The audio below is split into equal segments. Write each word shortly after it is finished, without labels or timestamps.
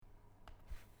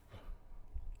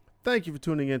Thank you for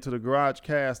tuning in to the Garage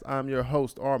Cast. I'm your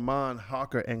host, Armand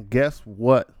Hawker. And guess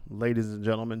what, ladies and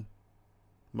gentlemen?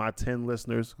 My 10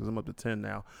 listeners, because I'm up to 10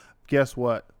 now. Guess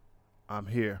what? I'm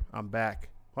here. I'm back.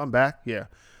 I'm back? Yeah.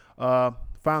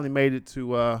 Finally made it to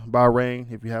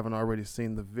Bahrain, if you haven't already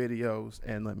seen the videos.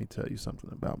 And let me tell you something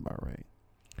about Bahrain.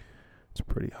 It's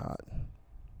pretty hot.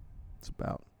 It's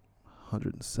about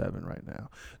 107 right now.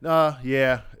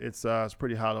 Yeah, it's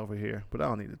pretty hot over here, but I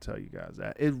don't need to tell you guys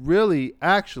that. It really,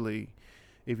 actually,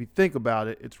 if you think about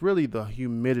it, it's really the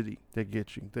humidity that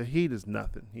gets you. The heat is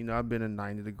nothing. You know, I've been in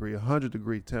 90 degree, 100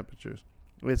 degree temperatures.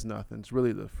 It's nothing. It's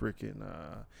really the freaking,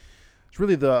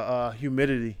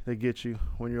 humidity that gets you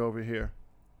when you're over here.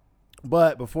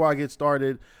 But before I get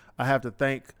started, I have to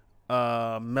thank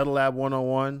Metal Lab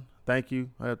 101. Thank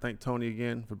you. I have to thank Tony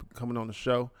again for coming on the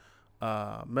show.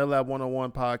 Metal Lab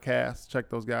 101 podcast. Check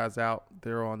those guys out.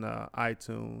 They're on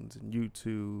iTunes and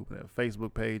YouTube. They have a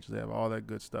Facebook page. They have all that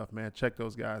good stuff, man. Check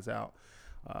those guys out.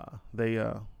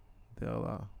 They're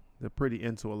pretty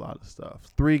into a lot of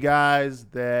stuff. Three guys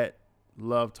that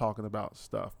love talking about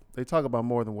stuff. They talk about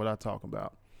more than what I talk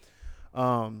about.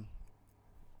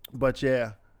 But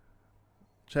yeah,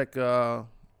 check out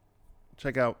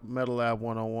Metal Lab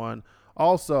 101.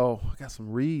 Also, I got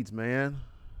some reads, man.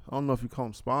 I don't know if you call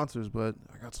them sponsors, but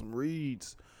I got some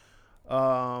reads.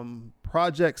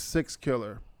 Project Six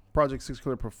Killer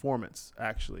Performance,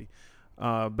 actually,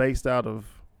 based out of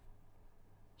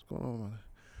what's going on?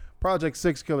 Project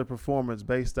Six Killer Performance,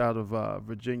 based out of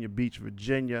Virginia Beach,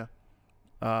 Virginia.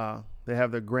 They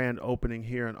have their grand opening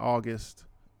here in August,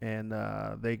 and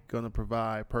they're going to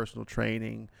provide personal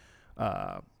training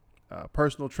or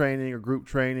group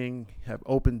training. Have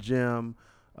open gym.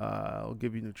 Will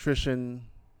give you nutrition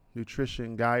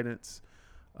guidance,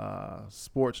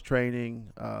 sports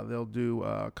training. They'll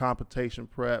do competition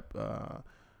prep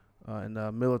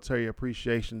and military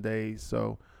appreciation days.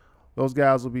 So those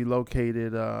guys will be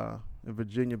located in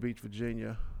Virginia Beach,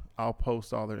 Virginia. I'll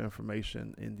post all their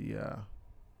information in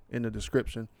the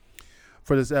description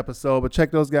for this episode. But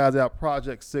check those guys out,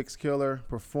 Project Six Killer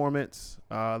Performance.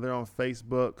 They're on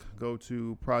Facebook. Go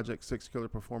to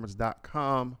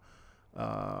project6killerperformance.com.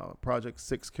 Project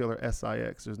Six Killer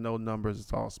SIX. There's no numbers.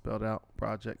 It's all spelled out.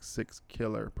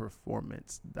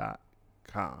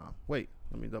 project6killerperformance.com. Wait,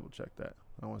 let me double check that.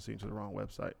 I don't want to see you to the wrong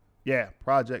website. Yeah,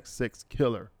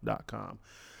 project6killer.com.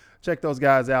 Check those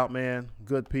guys out, man.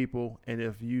 Good people. And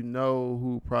if you know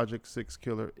who Project Six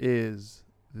Killer is,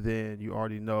 then you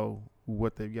already know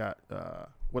what they've got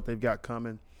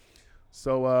coming.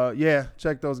 So yeah,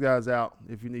 check those guys out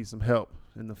if you need some help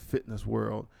in the fitness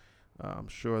world. I'm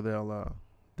sure they'll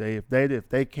if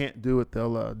they can't do it,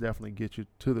 they'll definitely get you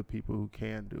to the people who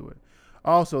can do it.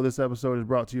 Also, this episode is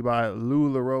brought to you by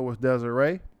LuLaRoe with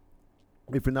Desiree.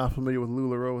 If you're not familiar with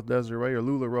LuLaRoe with Desiree or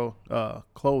LuLaRoe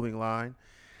clothing line,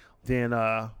 then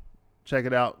check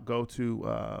it out. Go to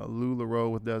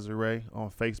LuLaRoe with Desiree on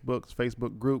Facebook's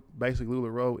Facebook group. Basically,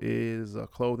 LuLaRoe is a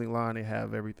clothing line. They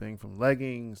have everything from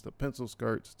leggings to pencil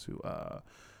skirts to I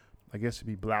guess it'd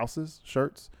be blouses,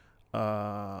 shirts.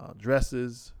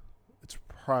 Dresses. It's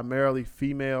primarily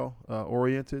female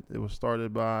oriented. It was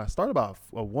started by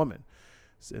a woman,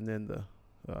 and then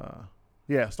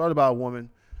started by a woman,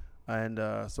 and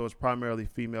so it's primarily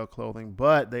female clothing.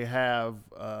 But they have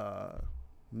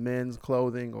men's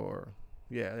clothing,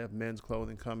 they have men's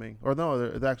clothing coming, or no,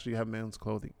 they actually have men's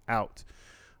clothing out.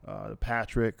 The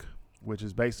Patrick, which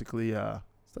is basically a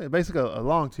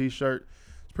long T-shirt.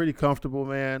 Pretty comfortable,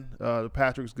 man. The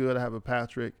Patrick's good. I have a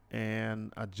Patrick,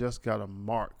 and I just got a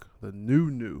Mark, the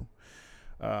new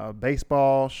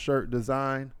baseball shirt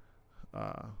design.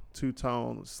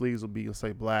 Two-tone sleeves will be, let's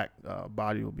say, black.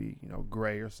 Body will be,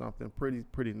 gray or something.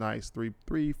 Pretty nice.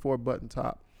 4 button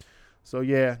top. So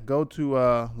yeah, go to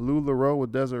LuLaRoe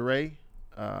with Desiree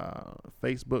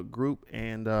Facebook group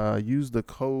and use the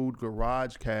code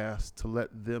GarageCast to let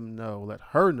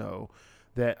her know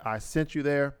that I sent you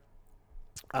there.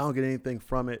 I don't get anything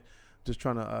from it. Just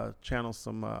trying to channel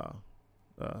some,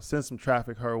 send some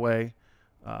traffic her way.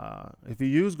 If you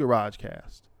use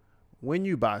GarageCast, when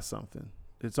you buy something,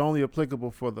 it's only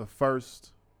applicable for the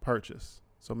first purchase.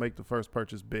 So make the first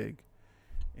purchase big,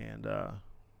 and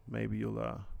maybe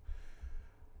you'll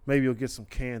get some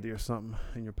candy or something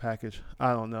in your package.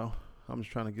 I don't know. I'm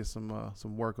just trying to get some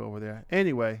work over there.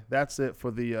 Anyway, that's it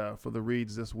for the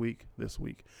reads this week.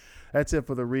 That's it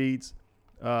for the reads.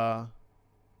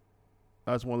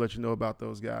 I just want to let you know about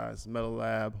those guys. Metal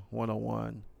Lab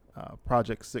 101,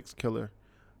 Project Six Killer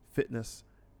Fitness,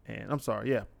 and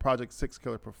Project Six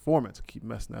Killer Performance. I keep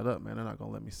messing that up, man. They're not going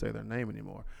to let me say their name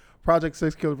anymore. Project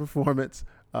Six Killer Performance,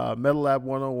 Metal Lab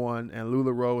 101, and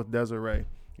LuLaRoe with Desiree.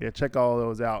 Yeah, check all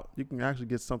those out. You can actually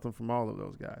get something from all of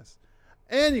those guys.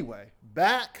 Anyway,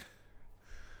 back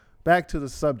to the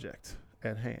subject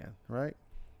at hand, right?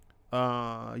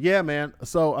 Yeah, man.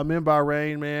 So I'm in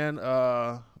Bahrain, man.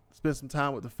 Spent some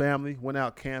time with the family. Went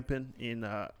out camping in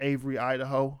Avery,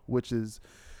 Idaho, which is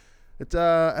it's.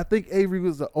 I think Avery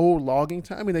was the old logging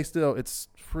town. I mean, it's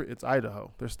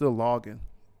Idaho. They're still logging.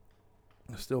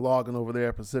 They're still logging over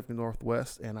there, Pacific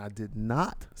Northwest, and I did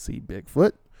not see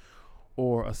Bigfoot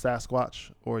or a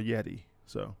Sasquatch or a Yeti.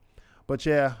 So, but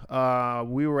yeah,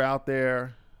 we were out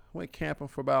there. Went camping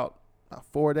for about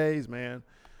 4 days, man.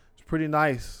 It's pretty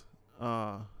nice.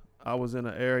 I was in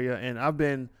an area, and I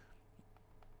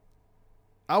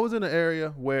was in an area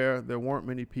where there weren't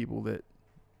many people that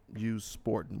use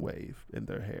sport and wave in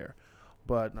their hair,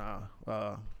 but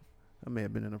that may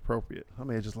have been inappropriate. I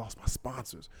may have just lost my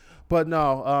sponsors, but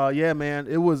no, yeah, man,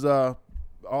 it was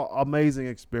amazing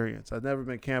experience. I'd never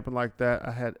been camping like that.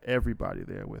 I had everybody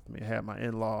there with me. I had my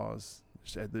in-laws,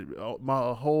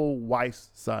 my whole wife's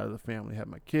side of the family. I had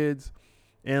my kids,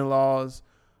 in-laws.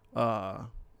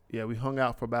 Yeah, we hung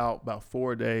out for about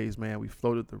 4 days, man. We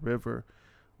floated the river,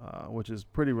 which is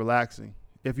pretty relaxing.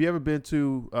 If you ever been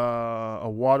to a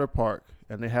water park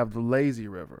and they have the lazy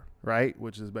river, right,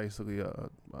 which is basically a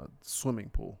swimming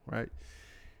pool, right,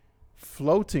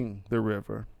 floating the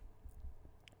river,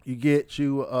 you get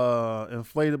you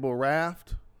inflatable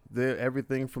raft,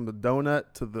 everything from the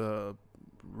donut to the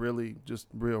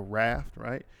real raft,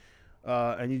 right,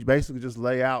 and you basically just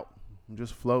lay out.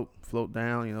 Just float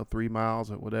down, 3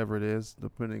 miles or whatever it is,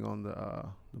 depending on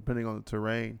the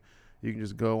terrain. You can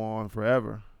just go on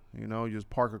forever. You just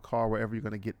park a car wherever you're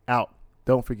going to get out.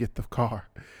 Don't forget the car.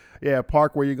 Yeah,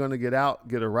 park where you're going to get out,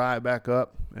 get a ride back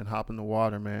up, and hop in the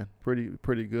water, man.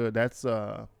 Pretty good. That's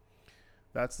the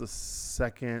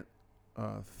second,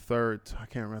 third. I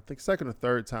can't remember. I think second or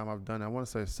third time I've done it. I want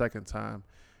to say second time,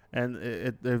 and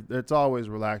it's always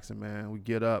relaxing, man. We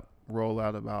get up, roll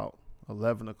out about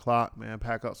 11 o'clock, man.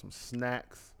 Pack up some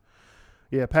snacks.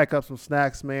 Yeah, pack up some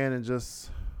snacks, man, and just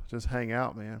hang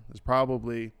out, man. It's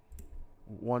probably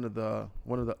one of the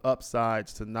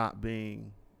upsides to not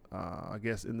being, I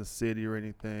guess, in the city or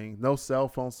anything. No cell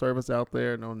phone service out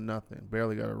there, no nothing.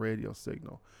 Barely got a radio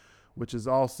signal, which is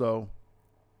also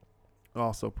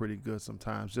pretty good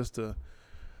sometimes. Just to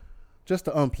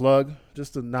unplug,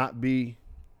 just to not be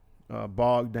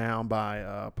bogged down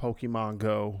by Pokemon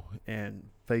Go and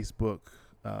Facebook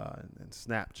and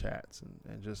Snapchats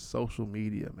and just social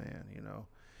media, man,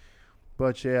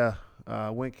 But yeah,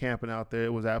 went camping out there.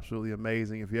 It was absolutely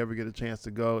amazing. If you ever get a chance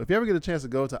to go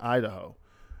to Idaho,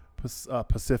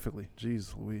 specifically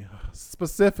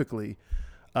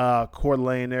Coeur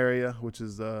d'Alene area, which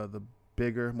is the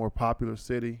bigger, more popular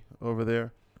city over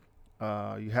there,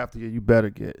 you better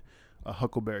get a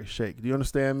Huckleberry Shake. Do you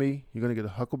understand me? You're going to get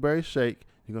a Huckleberry Shake.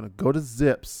 You're going to go to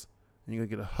Zips, and you're going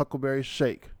to get a Huckleberry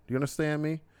Shake. Do you understand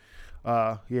me?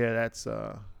 Yeah, that's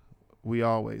we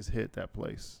always hit that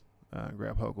place and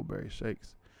grab Huckleberry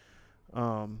Shakes.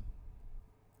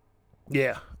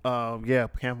 Yeah,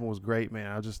 camping was great,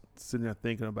 man. I was just sitting there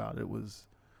thinking about it.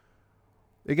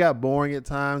 It got boring at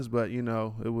times, but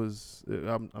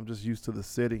I'm just used to the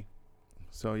city.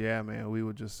 So yeah, man, we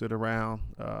would just sit around.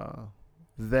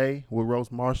 They would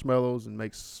roast marshmallows and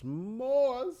make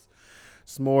s'mores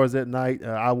at night.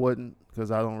 I wouldn't,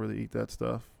 because I don't really eat that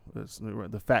stuff.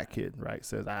 The fat kid, right,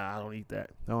 says I don't eat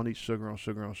that. I don't eat sugar on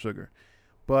sugar on sugar.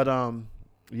 But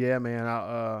yeah, man,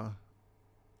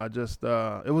 I just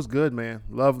it was good, man.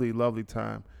 Lovely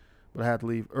time. But I had to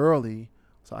leave early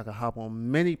so I could hop on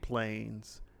many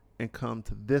planes and come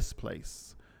to this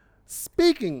place.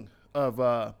 Speaking of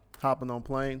hopping on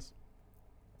planes,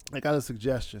 I got a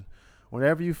suggestion.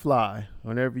 Whenever you fly,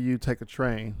 whenever you take a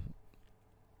train,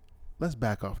 let's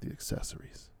back off the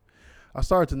accessories. I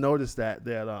started to notice that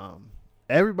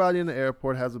everybody in the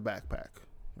airport has a backpack,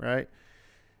 right?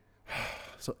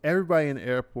 So everybody in the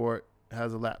airport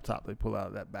has a laptop they pull out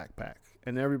of that backpack,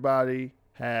 and everybody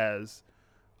has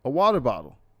a water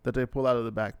bottle that they pull out of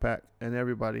the backpack, and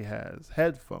everybody has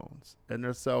headphones and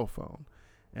their cell phone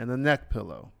and a neck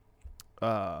pillow.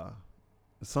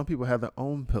 Some people have their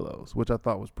own pillows, which I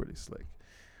thought was pretty slick.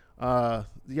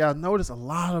 Yeah, I noticed a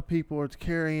lot of people are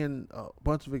carrying a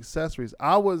bunch of accessories.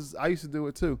 I used to do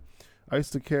it too. I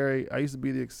used to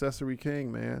be the accessory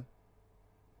king, man.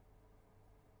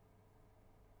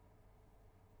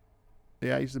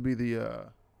 Yeah, I used to be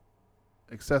the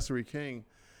accessory king.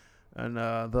 And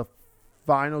the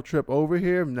final trip over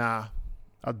here, nah,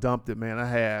 I dumped it, man. I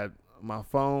had my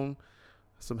phone,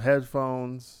 some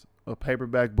headphones, a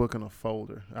paperback book, and a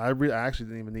folder. I actually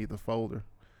didn't even need the folder.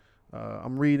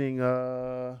 I'm reading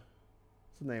some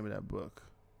the name of that book?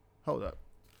 Hold up.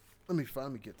 Let me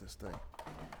get this thing.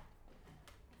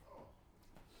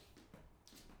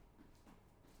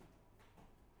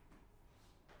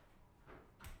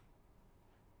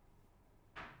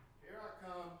 Here I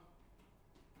come.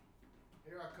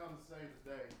 Here I come to save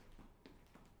the day.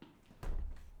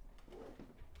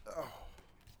 Oh.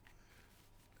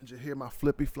 Did you hear my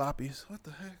flippy floppies? What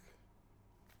the heck?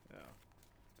 Yeah.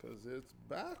 Because it's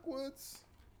backwards.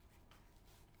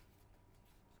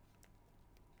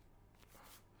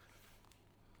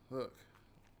 Look,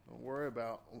 don't worry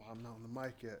about, I'm not on the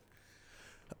mic yet.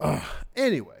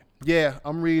 Anyway, yeah,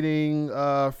 I'm reading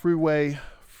Freeway,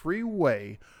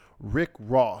 Rick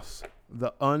Ross,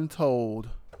 The Untold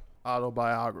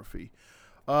Autobiography.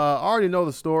 I already know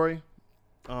the story.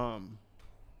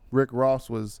 Rick Ross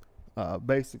was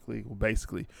basically,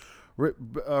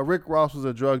 Rick Ross was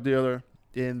a drug dealer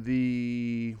in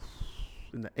the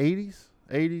 80s,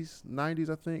 90s,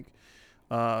 I think.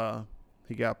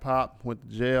 He got popped, went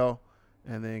to jail,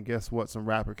 and then guess what? Some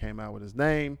rapper came out with his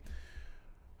name.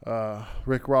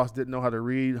 Rick Ross didn't know how to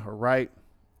read or write.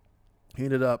 He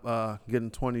ended up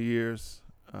getting 20 years.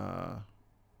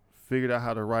 Figured out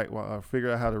how to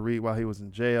read while he was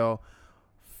in jail.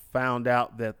 Found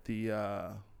out that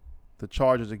the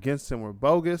charges against him were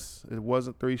bogus. It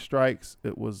wasn't 3 strikes.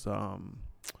 It was there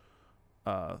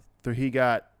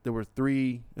were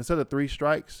 3 instead of 3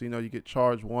 strikes. You get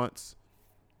charged once.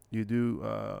 You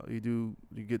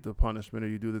get the punishment, or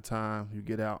you do the time, you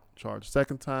get out. Charged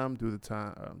second time, do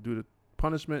the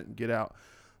punishment, and get out.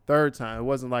 Third time, it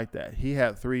wasn't like that. He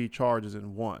had 3 charges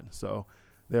in one. So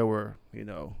there were,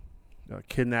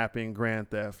 kidnapping, grand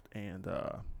theft, and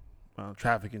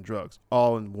trafficking drugs,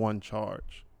 all in one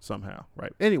charge somehow,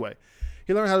 right? Anyway,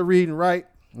 he learned how to read and write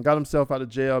and got himself out of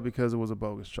jail because it was a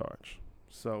bogus charge.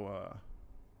 So,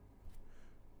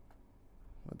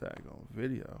 what daggone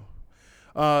video?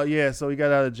 So he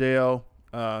got out of jail,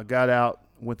 got out,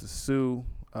 went to sue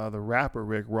the rapper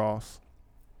Rick Ross,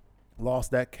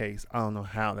 lost that case. I don't know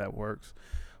how that works,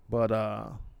 but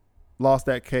lost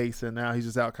that case, and now he's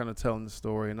just out kind of telling the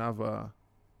story. And I've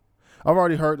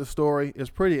already heard the story. It's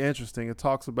pretty interesting. It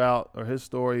talks about, or his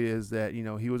story is that,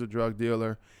 he was a drug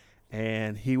dealer,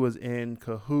 and he was in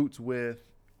cahoots with,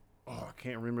 I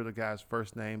can't remember the guy's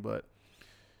first name, but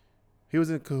he was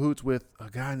in cahoots with a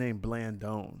guy named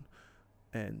Blandone.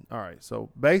 And all right, so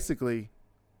basically,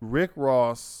 Rick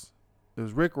Ross,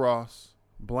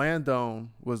 Blandone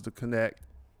was the connect.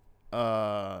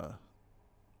 Oh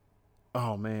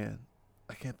man,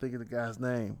 I can't think of the guy's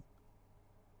name.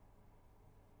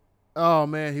 Oh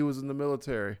man, he was in the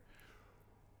military.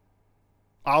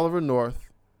 Oliver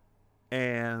North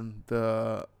and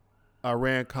the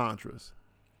Iran Contras.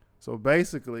 So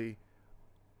basically,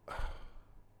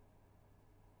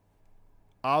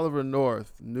 Oliver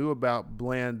North knew about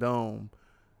Blandone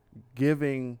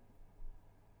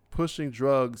pushing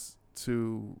drugs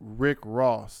to Rick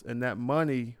Ross, and that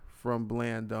money from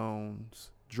Blandone's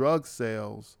drug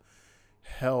sales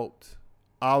helped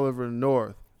Oliver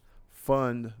North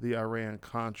fund the Iran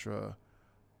Contra.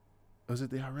 Was it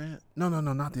the Iran? No,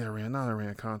 not the Iran, not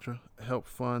Iran Contra. Helped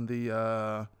fund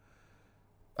the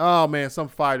some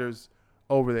fighters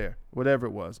over there, whatever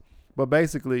it was. But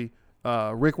basically,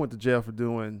 Rick went to jail for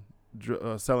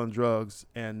selling drugs,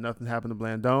 and nothing happened to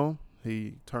Blandone.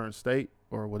 He turned state,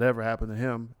 or whatever happened to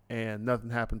him, and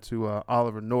nothing happened to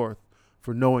Oliver North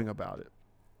for knowing about it.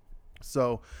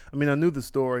 So, I knew the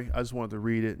story. I just wanted to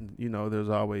read it, and there's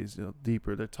always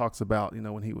deeper that talks about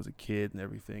when he was a kid and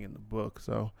everything in the book.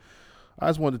 So, I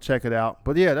just wanted to check it out.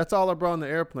 But yeah, that's all I brought on the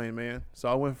airplane, man. So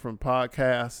I went from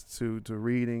podcasts to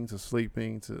reading to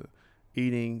sleeping to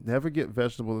eating. Never get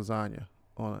vegetable lasagna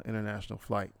on an international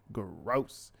flight.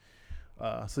 Gross.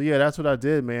 So yeah, that's what I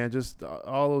did, man. Just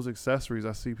all those accessories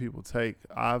I see people take.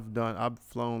 I've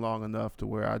flown long enough to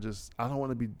where I don't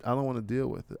want to deal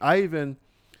with it. I didn't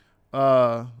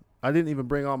even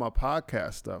bring all my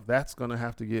podcast stuff. That's going to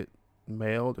have to get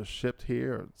mailed or shipped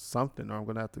here or something, or I'm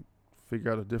going to have to figure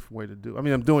out a different way to do it.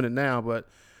 I'm doing it now, but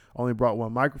only brought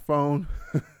one microphone.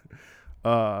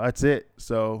 That's it.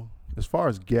 So as far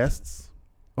as guests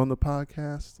on the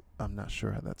podcast, I'm not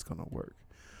sure how that's going to work.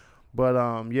 But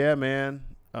yeah, man,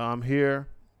 I'm here.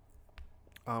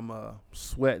 I'm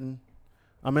sweating.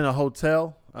 I'm in a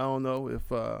hotel. I don't know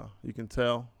if you can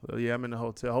tell. Yeah, I'm in a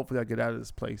hotel. Hopefully I get out of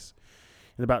this place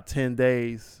in about 10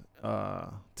 days,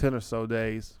 10 or so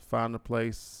days, find a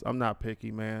place. I'm not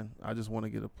picky, man. I just want to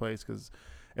get a place because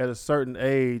at a certain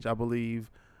age, I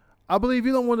believe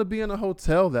you don't want to be in a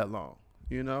hotel that long.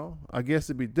 I guess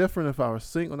it'd be different if I were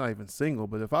single, not even single,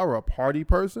 but if I were a party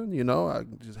person, I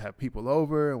just have people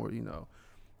over and we're,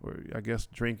 or I guess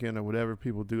drinking or whatever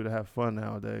people do to have fun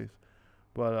nowadays.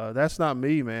 But that's not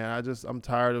me, man. I'm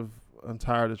tired of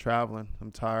traveling.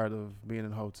 I'm tired of being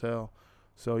in a hotel.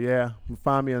 So yeah,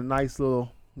 find me a nice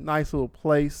little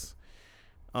place,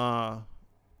 and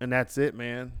that's it,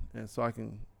 man. And so I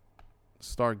can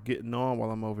start getting on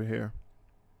while I'm over here.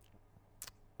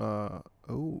 What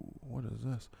is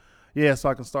this? Yeah, so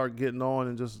I can start getting on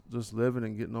and just living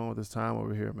and getting on with this time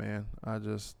over here, man.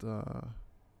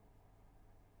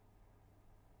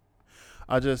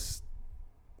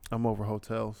 I'm over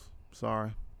hotels.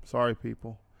 Sorry,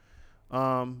 people.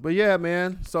 But yeah,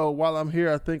 man. So while I'm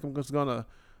here, I think I'm just gonna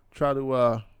try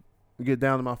to get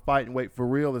down to my fight and weight for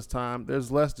real this time.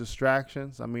 There's less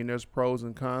distractions. I mean, there's pros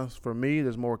and cons. For me,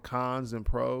 there's more cons than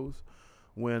pros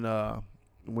when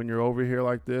you're over here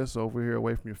like this, over here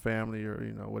away from your family or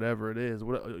whatever it is.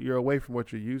 You're away from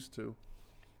what you're used to.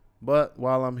 But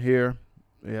while I'm here,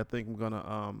 yeah, I think I'm gonna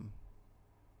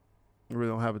I really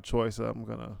don't have a choice. I'm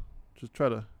gonna just try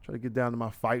to get down to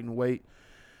my fighting weight.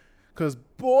 Cause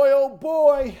boy, oh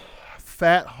boy,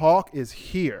 Fat Hawk is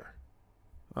here.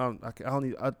 I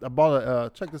bought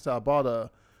a check this out. I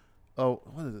bought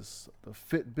what is this? The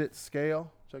Fitbit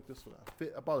scale. Check this one out.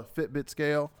 I bought a Fitbit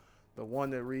scale, the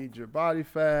one that reads your body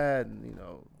fat and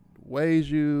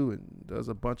weighs you and does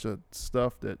a bunch of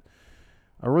stuff that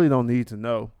I really don't need to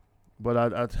know, but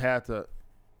I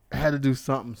had to do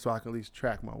something so I can at least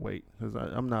track my weight, because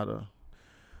I'm not a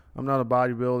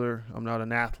bodybuilder. I'm not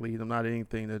an athlete. I'm not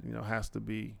anything that has to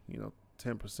be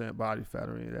 10% body fat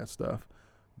or any of that stuff.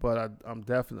 But I'm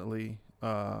definitely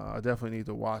I definitely need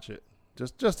to watch it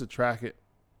just to track it,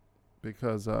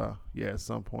 because at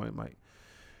some point it might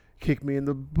kick me in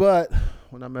the butt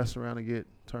when I mess around and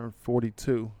turn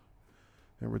 42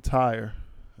 and retire,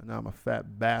 and now I'm a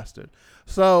fat bastard.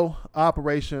 So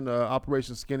Operation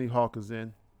Skinny Hawk is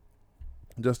in,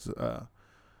 just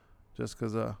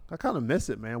because I kind of miss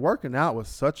it, man. Working out was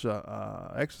such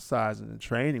a exercising and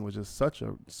training was just such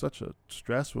a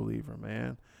stress reliever,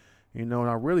 man. And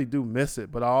I really do miss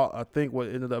it. But I think what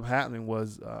ended up happening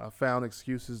was I found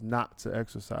excuses not to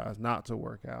exercise, not to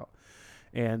work out,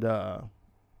 and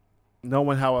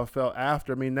knowing how I felt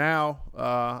after. I mean, now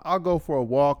I'll go for a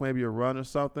walk, maybe a run or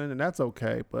something, and that's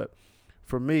okay. But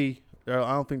for me, I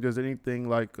don't think there's anything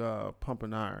like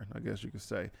pumping iron, I guess you could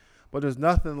say. But there's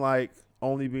nothing like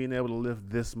only being able to lift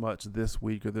this much this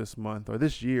week or this month or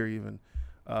this year even,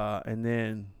 and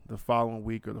then the following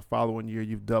week or the following year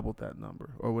you've doubled that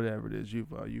number or whatever it is,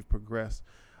 you've progressed.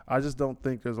 I just don't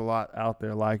think there's a lot out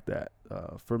there like that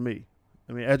for me.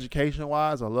 I mean,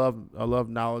 education-wise, I love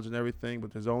knowledge and everything,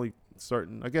 but there's only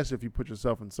certain, I guess if you put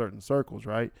yourself in certain circles,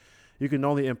 right, you can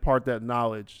only impart that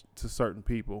knowledge to certain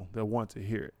people that want to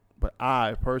hear it. But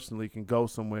I personally can go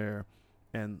somewhere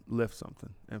and lift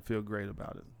something and feel great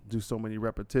about it. Do so many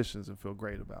repetitions and feel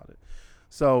great about it.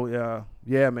 So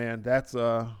yeah, man, that's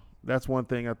one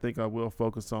thing I think I will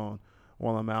focus on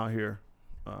while I'm out here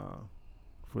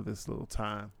for this little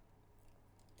time.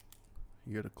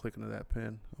 You hear the clicking of that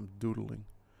pen? I'm doodling.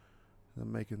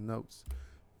 I'm making notes.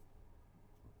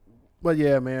 But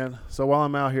yeah, man. So while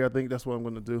I'm out here, I think that's what I'm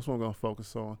going to do. That's what I'm going to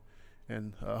focus on,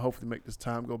 and hopefully make this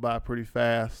time go by pretty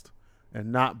fast,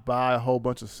 and not buy a whole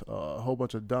bunch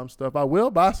of dumb stuff. I will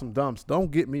buy some dumps. Don't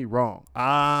get me wrong.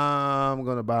 I'm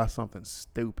gonna buy something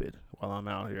stupid while I'm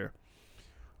out here,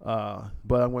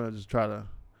 but I'm gonna just try to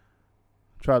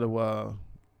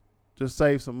just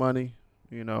save some money.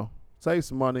 Save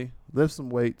some money, lift some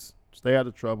weights, stay out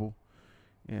of trouble,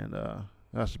 and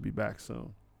I should be back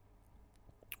soon.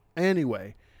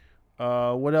 Anyway,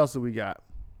 what else do we got?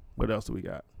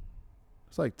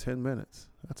 It's like 10 minutes.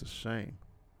 That's a shame.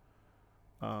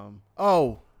 No,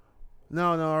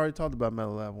 I already talked about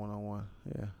Metal Lab 101.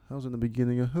 Yeah, that was in the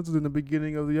beginning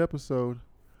of the episode.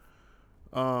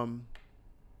 I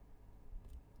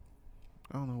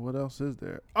don't know what else is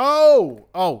there.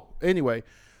 Anyway,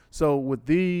 so with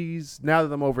these, now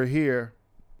that I'm over here,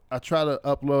 I try to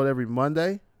upload every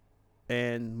Monday,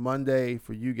 and Monday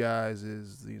for you guys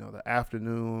is the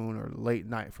afternoon or late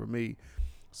night for me.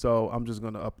 So I'm just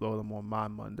gonna upload them on my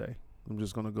Monday. I'm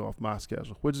just going to go off my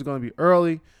schedule, which is going to be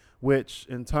early, which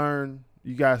in turn,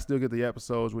 you guys still get the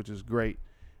episodes, which is great.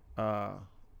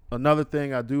 Another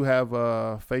thing, I do have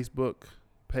a Facebook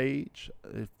page.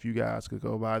 If you guys could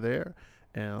go by there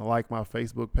and like my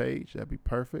Facebook page, that'd be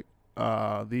perfect.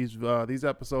 These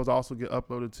episodes also get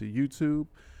uploaded to YouTube.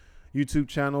 YouTube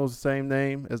channel is the same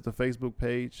name as the Facebook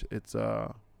page. It's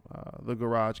the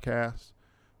Garage Cast.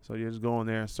 So you just go in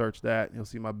there and search that. You'll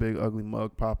see my big ugly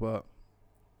mug pop up.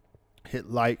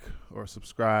 Hit like or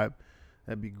subscribe.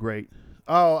 That'd be great.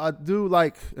 Oh, I do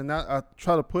like, and I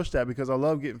try to push that because I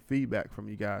love getting feedback from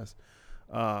you guys.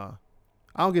 Uh,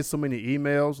 I don't get so many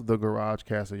emails,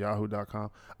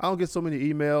 thegaragecast@yahoo.com. I don't get so many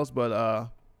emails, but a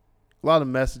lot of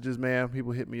messages, man.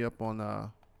 People hit me up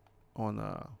on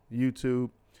YouTube,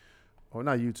 or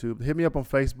not YouTube. Hit me up on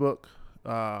Facebook.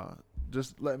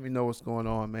 Just let me know what's going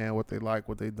on, man. What they like,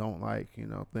 what they don't like.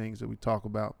 Things that we talk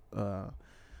about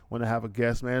when I have a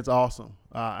guest, man. It's awesome.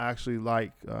 I actually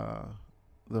like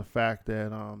the fact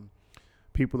that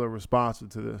people are responsive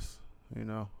to this.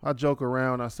 I joke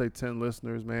around. I say 10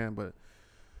 listeners, man, but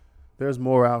there's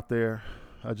more out there.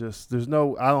 I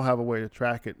don't have a way to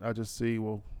track it. I just see,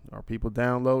 well, are people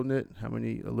downloading it? How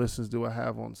many listens do I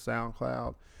have on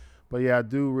SoundCloud? But yeah, I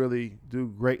do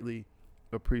greatly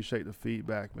appreciate the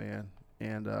feedback, man.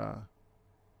 And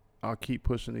I'll keep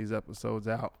pushing these episodes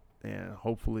out, and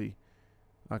hopefully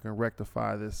I can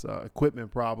rectify this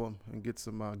equipment problem and get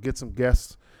some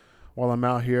guests while I'm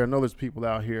out here. I know there's people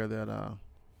out here that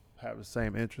have the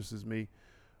same interests as me.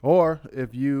 Or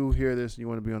if you hear this and you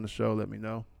want to be on the show, let me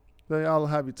know. I'll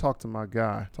have you talk to my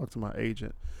my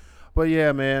agent. But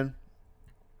yeah, man,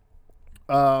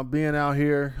 being out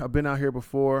here, I've been out here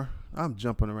before. I'm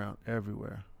jumping around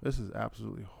everywhere. This is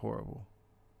absolutely horrible.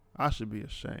 I should be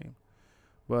ashamed.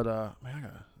 But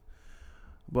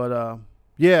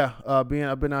yeah, I've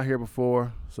been out here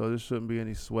before, so there shouldn't be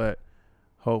any sweat.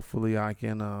 Hopefully I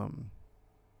can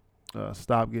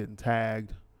stop getting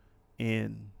tagged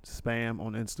in spam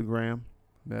on Instagram.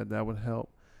 That would help.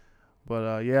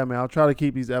 But yeah, man, I'll try to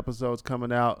keep these episodes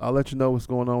coming out. I'll let you know what's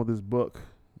going on with this book.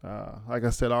 Like I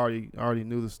said, I already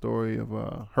knew the story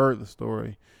heard the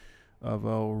story of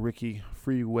Ricky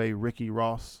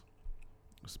Ross.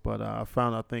 But I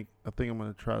think I'm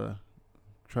gonna try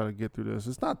to get through this.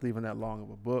 It's not even that long of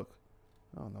a book.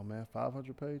 I don't know, man.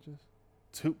 500 pages,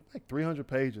 300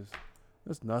 pages.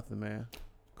 That's nothing, man.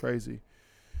 Crazy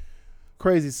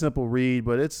simple read,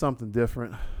 but it's something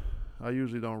different. I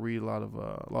usually don't read a lot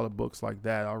of books like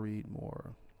that. I'll read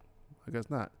more. I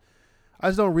guess not. I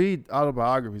just don't read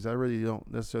autobiographies. I really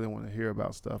don't necessarily want to hear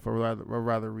about stuff. I'd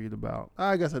rather read about.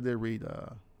 I guess I did read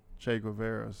Che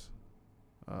Guevara's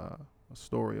a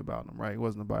story about him. Right, it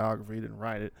wasn't a biography. He didn't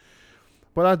write it,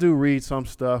 but I do read some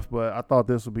stuff. But I thought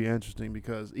this would be interesting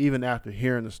because even after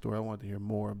hearing the story, I wanted to hear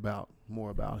more about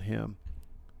him.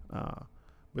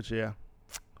 But yeah,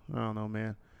 I don't know,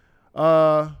 man.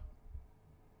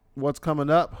 What's coming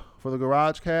up for the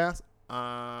Garage Cast?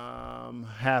 I'm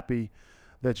happy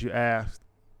that you asked.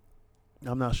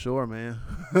 I'm not sure, man.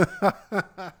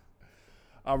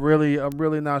 I'm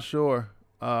really not sure.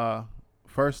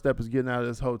 First step is getting out of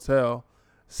this hotel.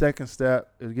 Second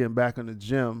step is getting back in the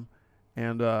gym.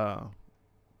 And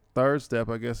third step,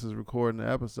 I guess, is recording the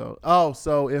episode. Oh,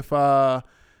 so if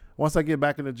once I get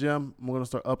back in the gym, I'm going to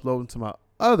start uploading to my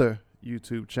other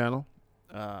YouTube channel.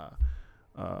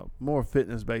 More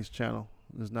fitness-based channel.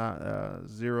 It's not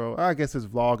zero. I guess it's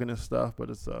vlogging and stuff, but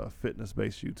it's a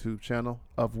fitness-based YouTube channel,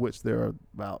 of which there are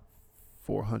about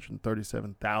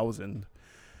 437,000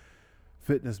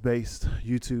 fitness-based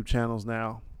YouTube channels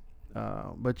now.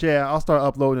 But yeah, I'll start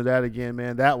uploading that again,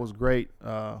 man. That was great.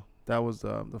 That was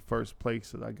the first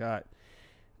place that I got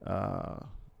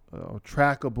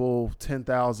trackable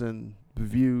 10,000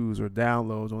 views or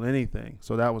downloads on anything.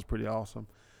 So that was pretty awesome.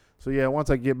 So yeah, once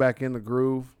I get back in the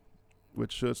groove,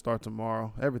 which should start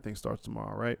tomorrow. Everything starts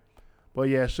tomorrow, right? But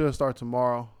yeah, it should start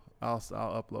tomorrow. I'll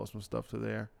upload some stuff to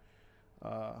there.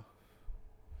 And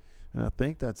I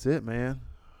think that's it, man.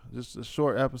 Just a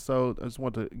short episode. I just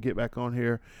want to get back on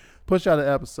here, push out an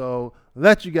episode,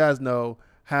 let you guys know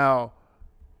how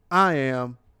I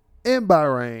am in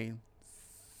Bahrain.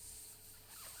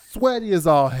 Sweaty as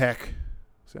all heck.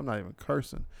 See, I'm not even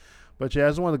cursing. But yeah, I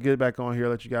just want to get back on here,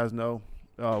 let you guys know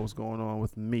what's going on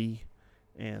with me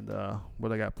and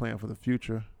what I got planned for the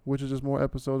future, which is just more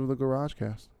episodes of the Garage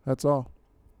Cast. That's all.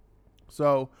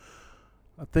 So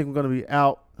I think we're going to be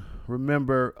out.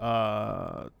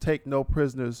 Remember, take no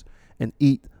prisoners and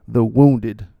eat the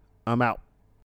wounded. I'm out.